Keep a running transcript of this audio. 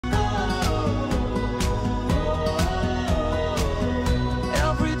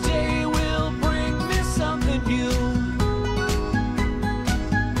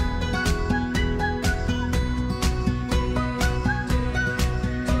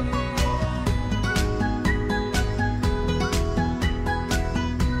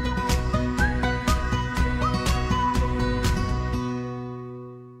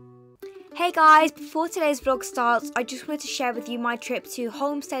Hey guys, before today's vlog starts, I just wanted to share with you my trip to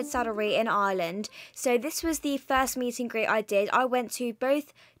Homestead Saddlery in Ireland. So this was the first meet and greet I did. I went to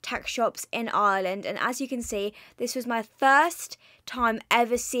both tack shops in Ireland, and as you can see, this was my first time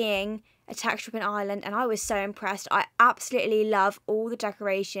ever seeing a tack shop in Ireland, and I was so impressed. I absolutely love all the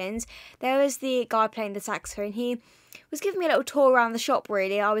decorations. There was the guy playing the saxophone. He was giving me a little tour around the shop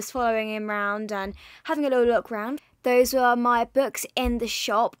really. I was following him around and having a little look around. Those were my books in the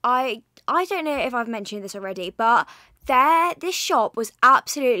shop. I don't know if I've mentioned this already, but this shop was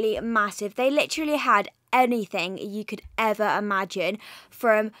absolutely massive. They literally had anything you could ever imagine,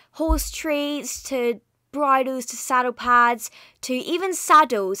 from horse treats to bridles to saddle pads to even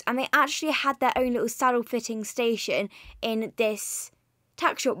saddles, and they actually had their own little saddle fitting station in this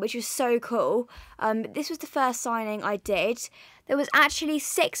tack shop, which was so cool. This was the first signing I did. There was actually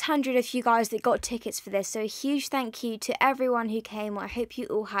 600 of you guys that got tickets for this, so a huge thank you to everyone who came. I hope you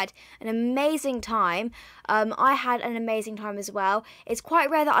all had an amazing time. I had an amazing time as well. It's quite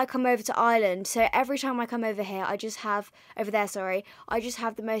rare that I come over to Ireland, so every time I come over here, I just have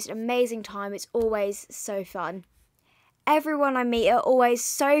the most amazing time. It's always so fun. Everyone I meet are always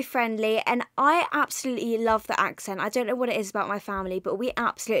so friendly, and I absolutely love the accent. I don't know what it is about my family, but we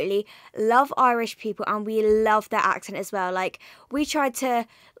absolutely love Irish people, and we love their accent as well. Like, we tried to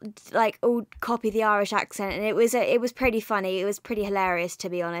all copy the Irish accent, and it was pretty funny. It was pretty hilarious, to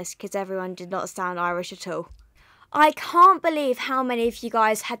be honest, because everyone did not sound Irish at all. I can't believe how many of you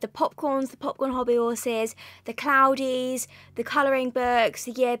guys had the popcorns, the popcorn hobby horses, the cloudies, the colouring books,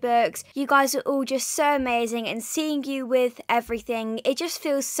 the yearbooks. You guys are all just so amazing, and seeing you with everything, it just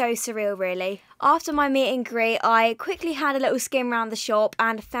feels so surreal really. After my meet and greet, I quickly had a little skim around the shop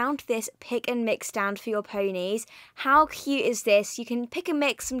and found this pick and mix stand for your ponies. How cute is this? You can pick and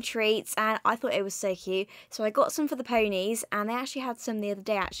mix some treats, and I thought it was so cute. So I got some for the ponies, and they actually had some the other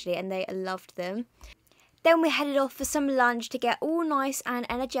day actually, and they loved them. Then we headed off for some lunch to get all nice and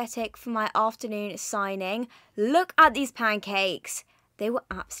energetic for my afternoon signing. Look at these pancakes. They were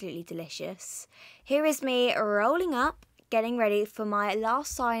absolutely delicious. Here is me rolling up, getting ready for my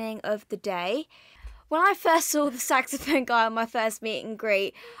last signing of the day. When I first saw the saxophone guy on my first meet and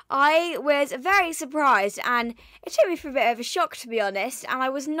greet, I was very surprised, and it took me for a bit of a shock, to be honest, and I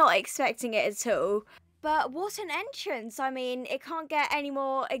was not expecting it at all. But what an entrance. I mean, it can't get any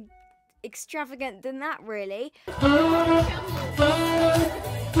more extravagant than that really.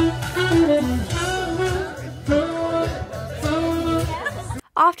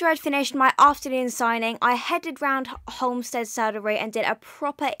 After I'd finished my afternoon signing, I headed round Homestead Saddlery and did a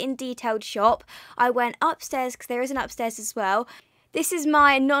proper in-detailed shop. I went upstairs, because there is an upstairs as well. This is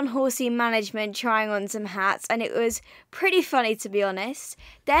my non-horsey management trying on some hats, and it was pretty funny, to be honest.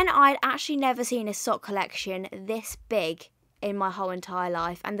 Then I'd actually never seen a sock collection this big in my whole entire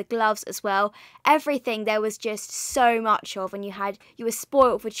life, and the gloves as well. Everything there was just so much of, and you were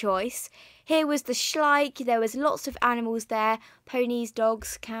spoiled for choice. Here was the Schleich. There was lots of animals there: ponies,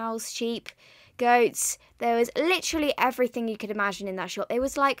 dogs, cows, sheep, goats. There was literally everything you could imagine in that shop. It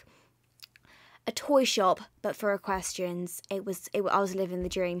was like a toy shop, but for equestrians. I was living the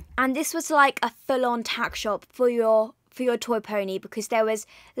dream. And this was like a full-on tack shop for your toy pony, because there was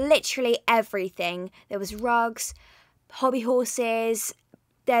literally everything. There was rugs, hobby horses,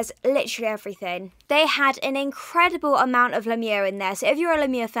 there's literally everything. They had an incredible amount of LEMIEUX in there, so if you're a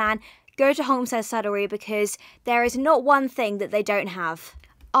LEMIEUX fan, go to Homestead Saddlery, because there is not one thing that they don't have.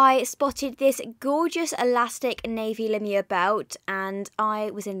 I spotted this gorgeous elastic navy LEMIEUX belt, and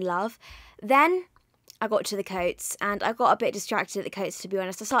I was in love. Then I got to the coats, and I got a bit distracted at the coats, to be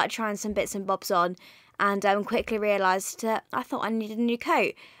honest. I started trying some bits and bobs on, and quickly realised that I thought I needed a new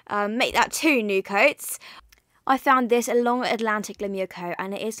coat. Make that 2 new coats. I found this long Atlantic LEMIEUX coat,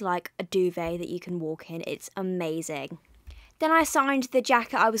 and it is like a duvet that you can walk in. It's amazing. Then I signed the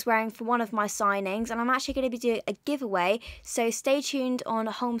jacket I was wearing for one of my signings, and I'm actually going to be doing a giveaway, so stay tuned on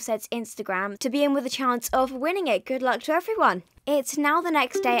Homestead's Instagram to be in with a chance of winning it. Good luck to everyone. It's now the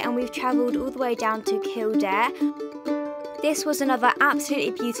next day, and we've travelled all the way down to Kildare. This was another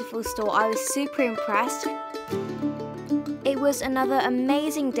absolutely beautiful store. I was super impressed. It was another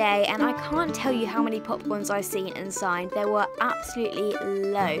amazing day, and I can't tell you how many popcorns I've seen and signed. There were absolutely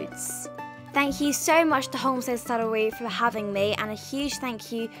loads. Thank you so much to Homestead Saddlery for having me, and a huge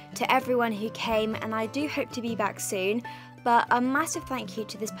thank you to everyone who came, and I do hope to be back soon. But a massive thank you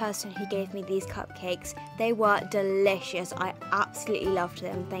to this person who gave me these cupcakes. They were delicious. I absolutely loved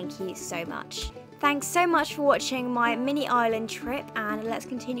them. Thank you so much. Thanks so much for watching my mini island trip, and let's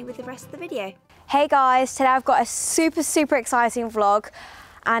continue with the rest of the video. Hey guys, today I've got a super exciting vlog,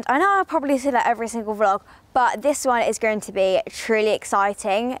 and I know I probably say that every single vlog, but this one is going to be truly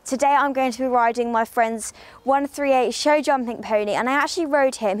exciting. Today I'm going to be riding my friend's 138 show jumping pony, and I actually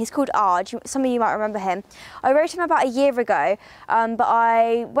rode him. He's called Arj. Some of you might remember him. I rode him about a year ago,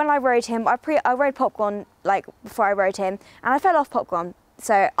 but when I rode him, I rode Popcorn like before I rode him, and I fell off Popcorn.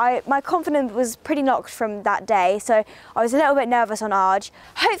 So my confidence was pretty knocked from that day, so I was a little bit nervous on Arj.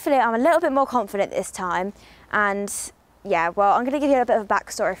 Hopefully I'm a little bit more confident this time, and yeah, well, I'm going to give you a bit of a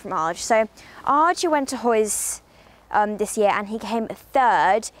backstory from Arj. So Arj went to HARLOW'S this year, and he came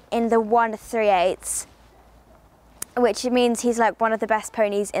 3rd in the 138s, which means he's like one of the best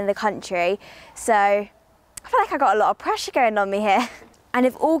ponies in the country. So I feel like I got a lot of pressure going on me here. And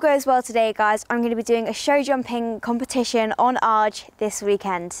if all goes well today, guys, I'm going to be doing a show jumping competition on Arj this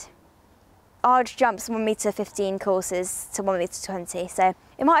weekend. Arj jumps 1m15 courses to 1m20, so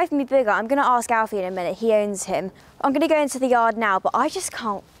it might even be bigger. I'm going to ask Alfie in a minute. He owns him. I'm going to go into the yard now, but I just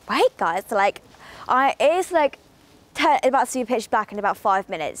can't wait, guys. It's about to be pitch black in about 5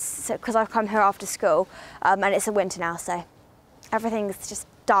 minutes, because I've come here after school, and it's a winter now, so everything's just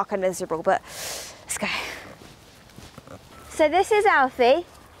dark and miserable. But let's go. So this is Alfie.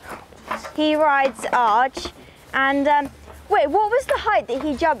 He rides Arj, and wait, what was the height that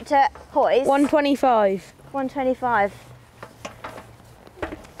he jumped at HARLOW'S? 125. 125.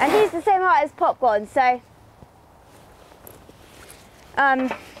 And he's the same height as Popcorn, so I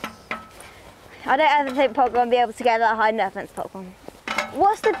don't ever think Popcorn will be able to get that high. No offense, Popcorn.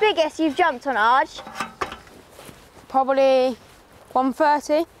 What's the biggest you've jumped on Arj? Probably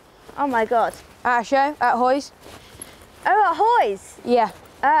 130. Oh my god. At a show, at HARLOW'S. Oh, at HARLOW'S? Yeah.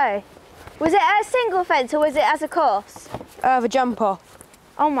 Oh. Was it a single fence or was it as a course? The jump off.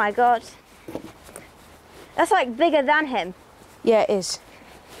 Oh my god. That's like bigger than him. Yeah, it is.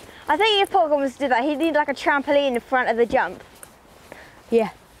 I think if Popcorn was to do that, he'd need like a trampoline in front of the jump. Yeah.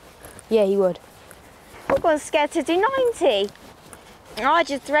 Yeah, he would. Popcorn's scared to do 90.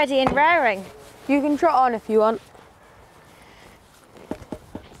 Arj is ready and raring. You can trot on if you want.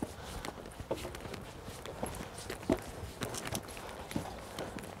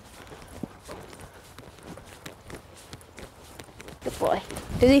 Good boy.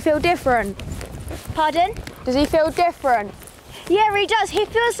 Does he feel different? Pardon? Does he feel different? Yeah, he does. He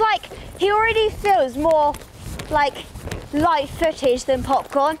feels like, he already feels more like light footage than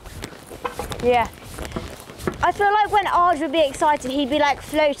Popcorn. Yeah. I feel like when Arj would be excited, he'd be like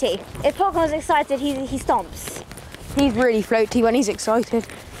floaty. If Popcorn was excited, he stomps. He's really floaty when he's excited.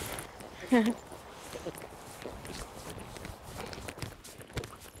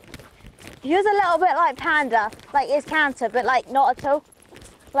 He was a little bit like Panda, like his canter, but like not at all.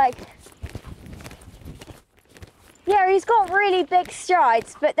 Like, yeah, he's got really big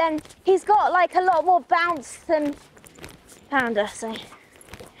strides, but then he's got like a lot more bounce than Panda, so.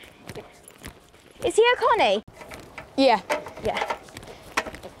 Is he a Connie? Yeah. Yeah.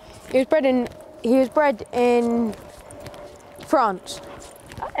 He was bred in France.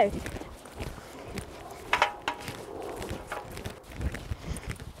 Oh.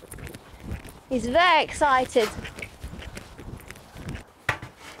 He's very excited.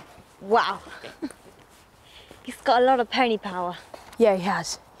 Wow. He's got a lot of pony power. Yeah, he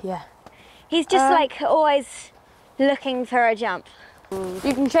has. Yeah. He's just like always looking for a jump.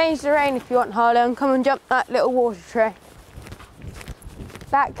 You can change the rein if you want, Harlow, and come and jump that little water tray.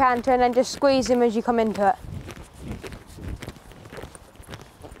 Back canter and then just squeeze him as you come into it.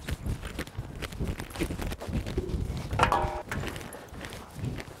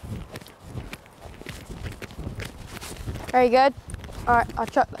 Very good. All right, I'll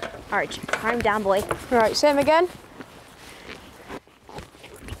chuck that. All right, calm down, boy. All right, same again.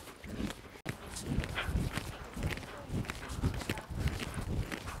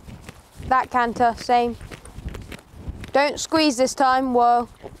 That canter, same. Don't squeeze this time. Whoa,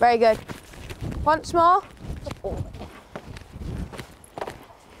 very good. Once more.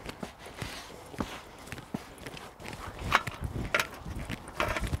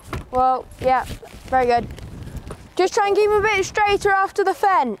 Well, yeah, very good. Just try and keep him a bit straighter after the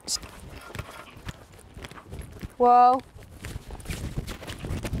fence. Whoa.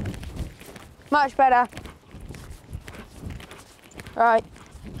 Much better. Right.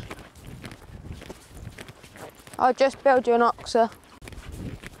 I'll just build you an oxer.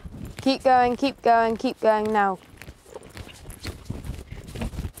 Keep going, keep going, keep going now.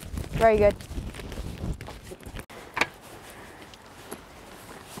 Very good.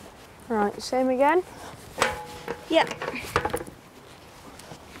 Right, same again. Yep.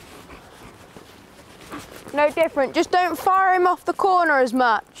 No different, just don't fire him off the corner as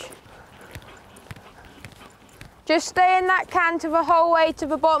much. Just stay in that canter the whole way to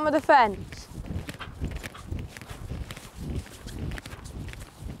the bottom of the fence.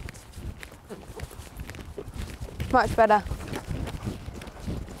 Much better.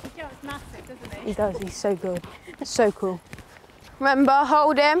 He jumps massive, doesn't he? He does, he's so good. So cool. Remember,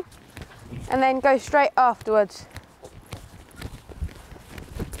 hold him and then go straight afterwards.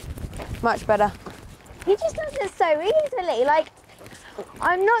 Much better. He just does it so easily. Like,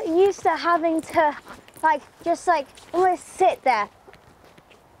 I'm not used to having to, like, just like almost sit there.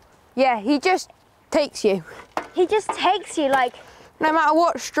 Yeah, he just takes you. He just takes you like, No matter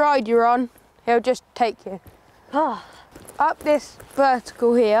what stride you're on, he'll just take you. oh, Up this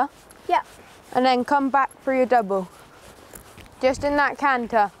vertical here, yeah. and then come back for your double. Just in that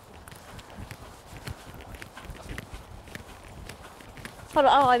canter. Hold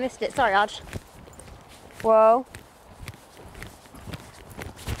on, oh, I missed it. Sorry, Arj. Whoa.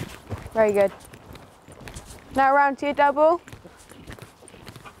 Very good. Now round to your double.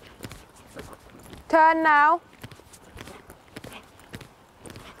 Turn now.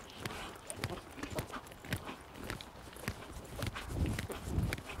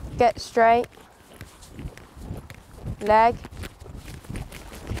 Get straight. Leg.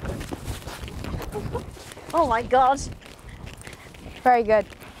 Oh my God. Very good.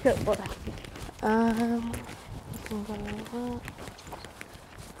 Good boy.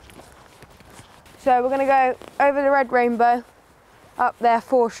 So we're going to go over the red rainbow, up there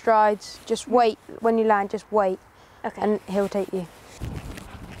 4 strides. Just wait when you land, just wait. Okay. And he'll take you.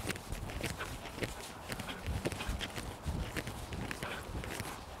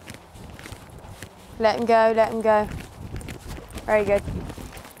 Let him go, let him go. Very good.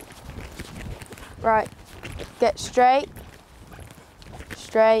 Right, get straight.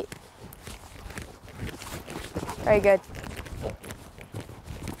 Straight. Very good.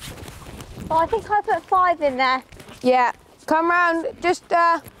 Oh, I think I put 5 in there. Yeah, come round, just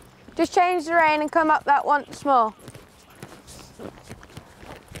change the rein and come up that once more.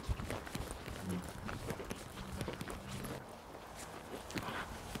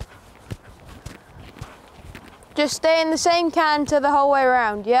 Just stay in the same canter the whole way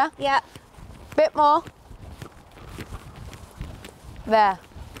around, yeah? Yeah. Bit more. There.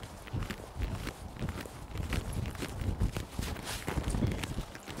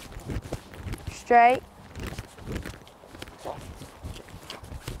 Straight.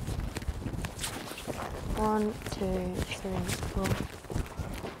 One, 2, 3, 4.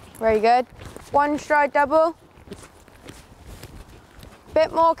 Very good. 1 stride double.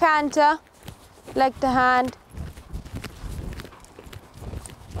 Bit more canter. Leg to hand.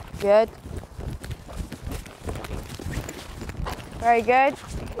 Good. Very good.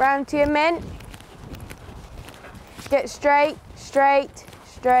 Round to your mint. Get straight, straight,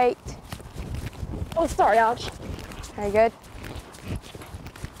 straight. Oh, sorry, Arj. Very good.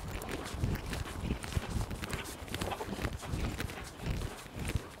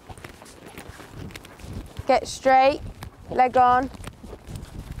 Get straight, leg on,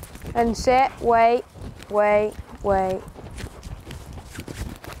 and sit, wait, wait, wait.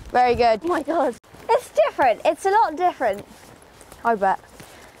 Very good. Oh my God. It's different. It's a lot different. I bet.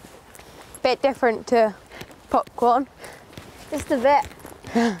 Bit different to popcorn. Just a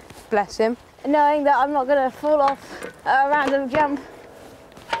bit. Bless him. Knowing that I'm not going to fall off a random jump.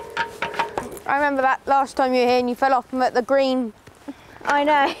 I remember that last time you were here and you fell off him at the green I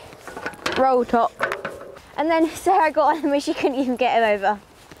know. roll top. And then Sarah got on him and she couldn't even get him over.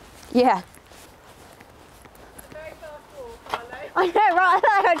 Yeah. Very fast ball, Harlow. I know, right?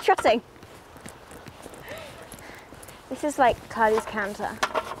 I like trotting. This is like Kylie's canter.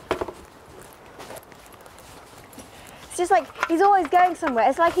 It's just like he's always going somewhere.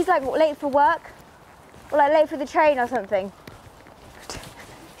 It's like he's like late for work or like late for the train or something.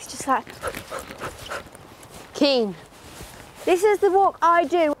 He's just like, Keen. this is the walk I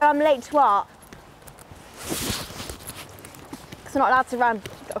do when I'm late to art. Because I'm not allowed to run,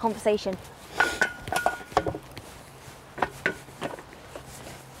 got a conversation.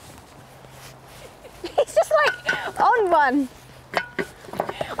 He's just like on one.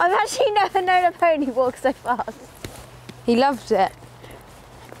 I've actually never known a pony walk so fast. He loves it.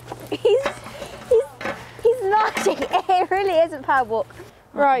 He's naughty. It really is a power walk.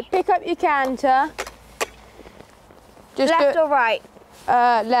 Right, pick up your canter. Just Left do or right?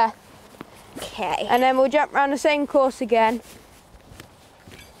 left. Okay. And then we'll jump around the same course again.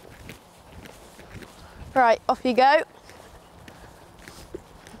 Right, off you go.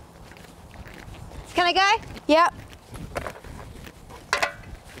 Can I go? Yep.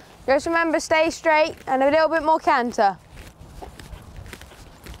 Just remember, stay straight and a little bit more canter.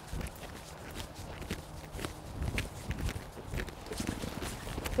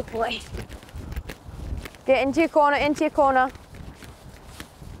 Good boy. Get into your corner, into your corner.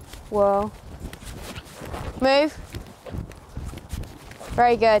 Whoa. Move.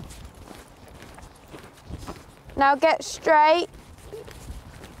 Very good. Now get straight.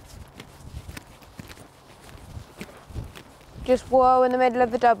 Just whoa in the middle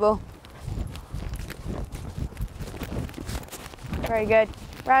of the double. Very good.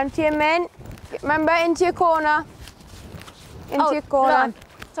 Round to your min. Remember, into your corner. Into your corner. Hold on.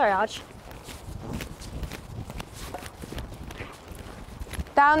 Sorry, Arch.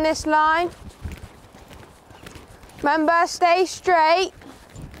 Down this line. Remember, stay straight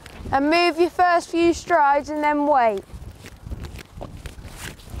and move your first few strides and then wait.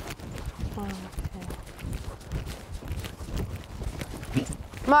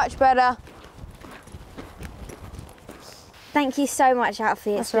 Much better. Thank you so much,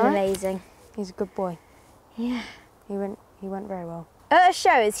 Alfie. It's been amazing. He's a good boy. Yeah. He went very well. At a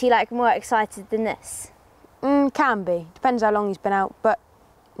show, is he like more excited than this? Can be. Depends how long he's been out, but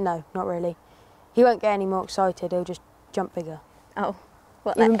no, not really. He won't get any more excited. He'll just jump bigger. Oh,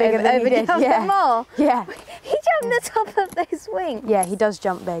 what, Even like bigger than he did. jump Yeah. them more? Yeah. He jumped the top of those wings. Yeah, he does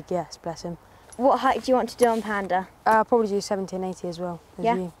jump big. Yes, bless him. What height do you want to do on Panda? I'll probably do 70 and 80 as well. As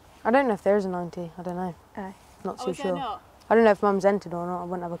Yeah? you. I don't know if there is a 90. I don't know. Oh. Not Oh, too is there sure. not? I don't know if Mum's entered or not. I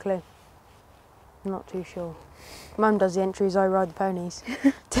wouldn't have a clue. I'm not too sure. Mum does the entries. I ride the ponies.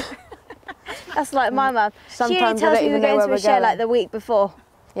 That's like my mum. She only Sometimes I tells don't me we're even know going where to a we're show going. like the week before.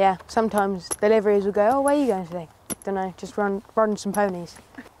 Yeah. Sometimes deliveries will go. Oh, where are you going today? Don't know. Just run some ponies.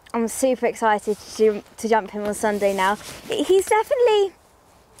 I'm super excited to jump him on Sunday now. He's definitely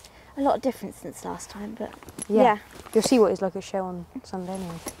a lot different since last time, but yeah. You'll see what he's like at show on Sunday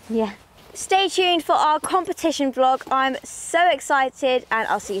anyway. Yeah. Stay tuned for our competition vlog. I'm so excited and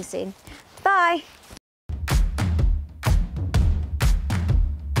I'll see you soon. Bye.